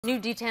New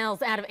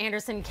details out of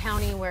Anderson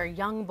County, where a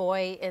young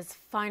boy is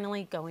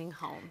finally going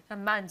home.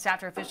 Months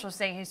after officials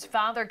say his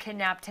father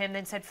kidnapped him,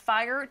 then set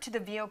fire to the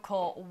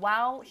vehicle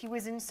while he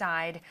was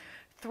inside,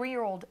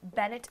 3-year-old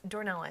Bennett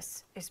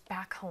Dornelis is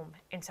back home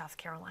in South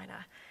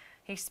Carolina.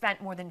 He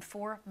spent more than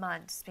 4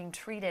 months being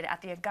treated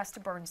at the Augusta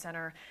Burn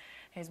Center.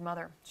 His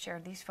mother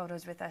shared these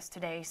photos with us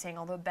today, saying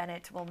although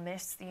Bennett will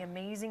miss the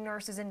amazing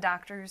nurses and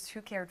doctors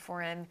who cared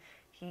for him,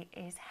 he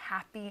is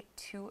happy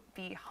to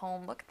be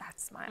home. Look at that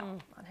smile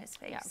on his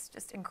face. Yeah.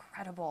 Just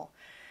incredible.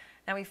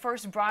 Now, we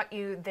first brought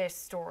you this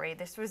story.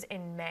 This was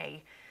in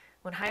May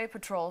when Highway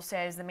Patrol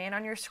says the man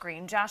on your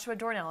screen, Joshua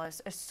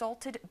Dornelis,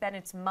 assaulted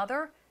Bennett's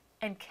mother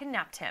and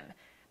kidnapped him,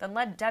 then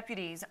led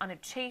deputies on a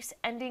chase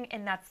ending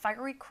in that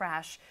fiery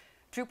crash.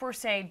 Troopers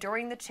say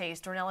during the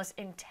chase, Dornelis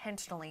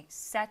intentionally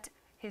set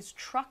his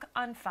truck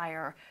on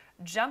fire,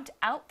 jumped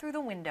out through the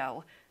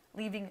window,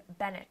 leaving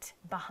Bennett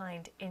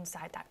behind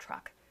inside that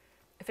truck.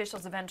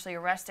 Officials eventually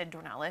arrested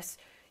Dornelis.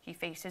 He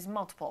faces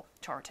multiple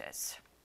charges.